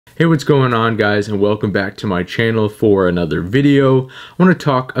Hey, what's going on, guys, and welcome back to my channel for another video. I want to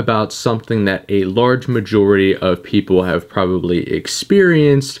talk about something that a large majority of people have probably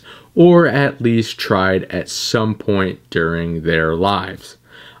experienced or at least tried at some point during their lives.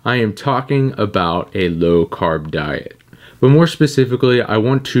 I am talking about a low-carb diet. But more specifically, I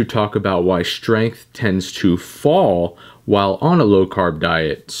want to talk about why strength tends to fall while on a low-carb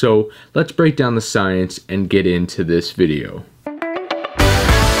diet. So let's break down the science and get into this video.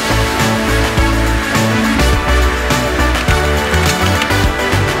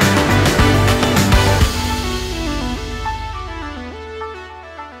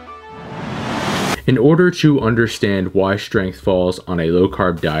 In order to understand why strength falls on a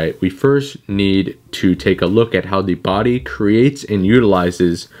low-carb diet, we first need to take a look at how the body creates and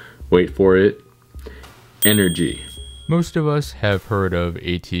utilizes, wait for it, energy. Most of us have heard of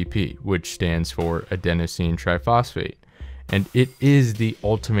ATP, which stands for Adenosine Triphosphate, and it is the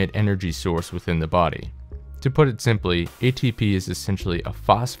ultimate energy source within the body. To put it simply, ATP is essentially a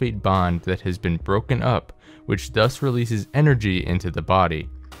phosphate bond that has been broken up, which thus releases energy into the body.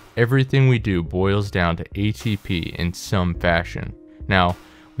 Everything we do boils down to ATP in some fashion. Now,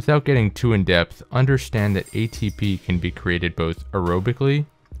 without getting too in depth, understand that ATP can be created both aerobically,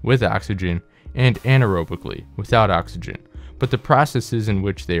 with oxygen, and anaerobically, without oxygen, but the processes in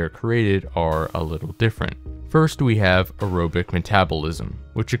which they are created are a little different. First, we have aerobic metabolism,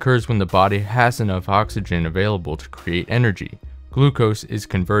 which occurs when the body has enough oxygen available to create energy. Glucose is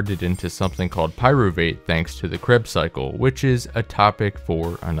converted into something called pyruvate thanks to the Kreb Cycle, which is a topic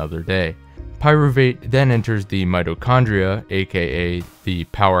for another day. Pyruvate then enters the mitochondria, aka the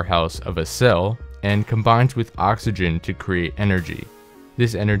powerhouse of a cell, and combines with oxygen to create energy.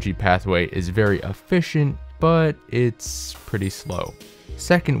 This energy pathway is very efficient, but it's pretty slow.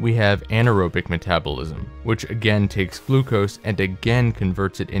 Second, we have anaerobic metabolism, which again takes glucose and again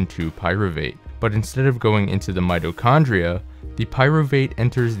converts it into pyruvate. But instead of going into the mitochondria, the pyruvate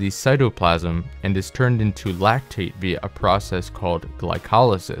enters the cytoplasm and is turned into lactate via a process called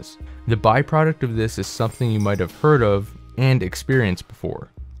glycolysis. The byproduct of this is something you might have heard of and experienced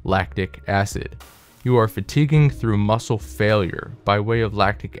before: lactic acid. You are fatiguing through muscle failure by way of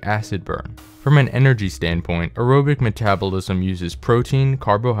lactic acid burn. From an energy standpoint, aerobic metabolism uses protein,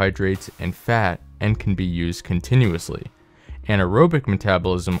 carbohydrates, and fat and can be used continuously. Anaerobic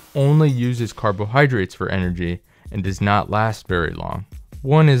metabolism only uses carbohydrates for energy and does not last very long.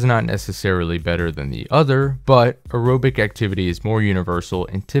 One is not necessarily better than the other, but aerobic activity is more universal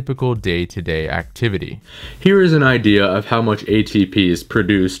in typical day-to-day activity. Here is an idea of how much ATP is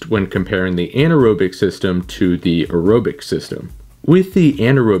produced when comparing the anaerobic system to the aerobic system. With the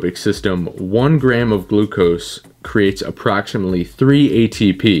anaerobic system, 1 gram of glucose creates approximately 3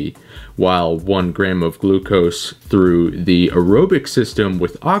 ATP, while 1 gram of glucose through the aerobic system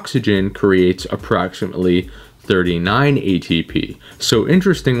with oxygen creates approximately 39 ATP. So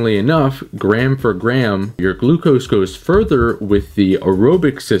interestingly enough, gram for gram, your glucose goes further with the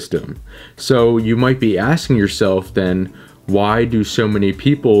aerobic system. So you might be asking yourself then, why do so many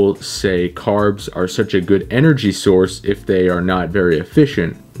people say carbs are such a good energy source if they are not very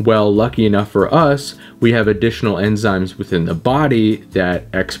efficient? Well, lucky enough for us, we have additional enzymes within the body that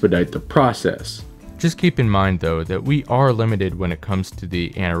expedite the process. Just keep in mind though that we are limited when it comes to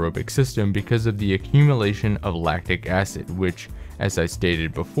the anaerobic system because of the accumulation of lactic acid, which, as I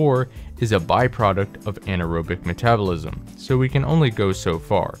stated before, is a byproduct of anaerobic metabolism, so we can only go so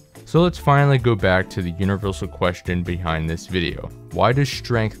far. So let's finally go back to the universal question behind this video. Why does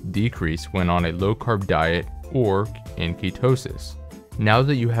strength decrease when on a low-carb diet or in ketosis? Now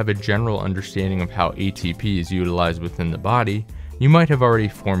that you have a general understanding of how ATP is utilized within the body, you might have already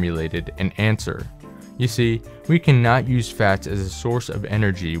formulated an answer. You see, we cannot use fats as a source of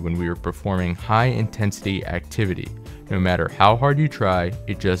energy when we are performing high-intensity activity. No matter how hard you try,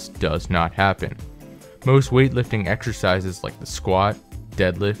 it just does not happen. Most weightlifting exercises like the squat,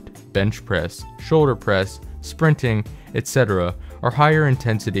 deadlift, bench press, shoulder press, sprinting, etc. are higher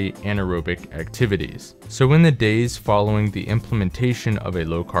intensity anaerobic activities. So in the days following the implementation of a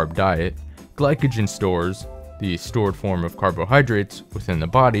low-carb diet, glycogen stores, the stored form of carbohydrates within the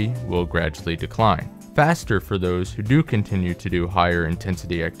body, will gradually decline. Faster for those who do continue to do higher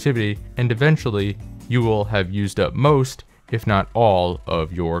intensity activity, and eventually you will have used up most, if not all,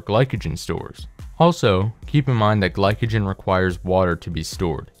 of your glycogen stores. Also, keep in mind that glycogen requires water to be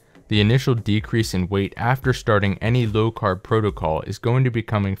stored. The initial decrease in weight after starting any low-carb protocol is going to be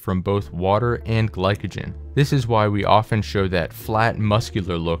coming from both water and glycogen. This is why we often show that flat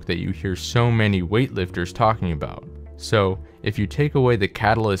muscular look that you hear so many weightlifters talking about. So, if you take away the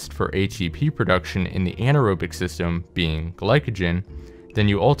catalyst for ATP production in the anaerobic system, being glycogen, then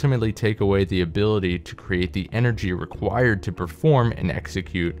you ultimately take away the ability to create the energy required to perform and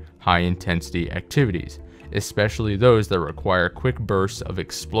execute high-intensity activities, especially those that require quick bursts of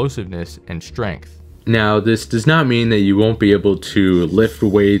explosiveness and strength. Now, this does not mean that you won't be able to lift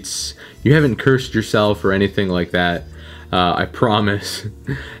weights. You haven't cursed yourself or anything like that. I promise.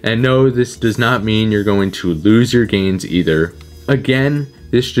 And no, this does not mean you're going to lose your gains either. Again,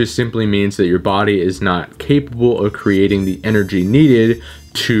 this just simply means that your body is not capable of creating the energy needed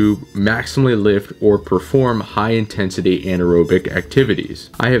to maximally lift or perform high-intensity anaerobic activities.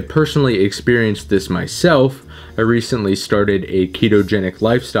 I have personally experienced this myself. I recently started a ketogenic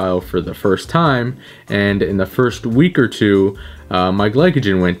lifestyle for the first time, and in the first week or two, my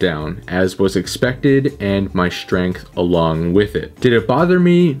glycogen went down, as was expected, and my strength along with it. Did it bother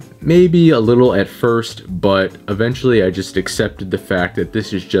me? Maybe a little at first, but eventually I just accepted the fact that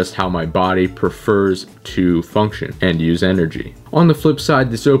this is just how my body prefers to function and use energy. On the flip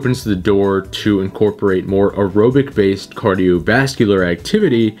side, this opens the door to incorporate more aerobic-based cardiovascular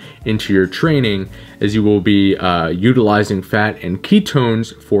activity into your training, as you will be utilizing fat and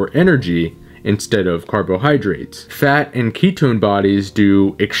ketones for energy instead of carbohydrates. Fat and ketone bodies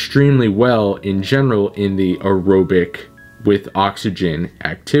do extremely well in general in the aerobic with oxygen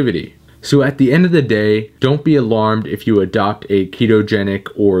activity. So at the end of the day, don't be alarmed if you adopt a ketogenic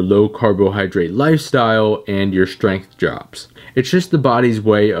or low carbohydrate lifestyle and your strength drops. It's just the body's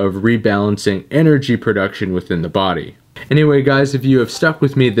way of rebalancing energy production within the body. Anyway guys, if you have stuck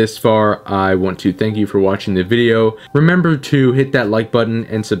with me this far, I want to thank you for watching the video. Remember to hit that like button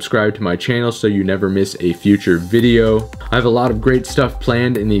and subscribe to my channel so you never miss a future video. I have a lot of great stuff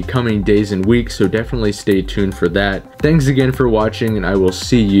planned in the coming days and weeks, so definitely stay tuned for that. Thanks again for watching, and I will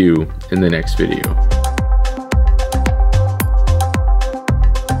see you in the next video.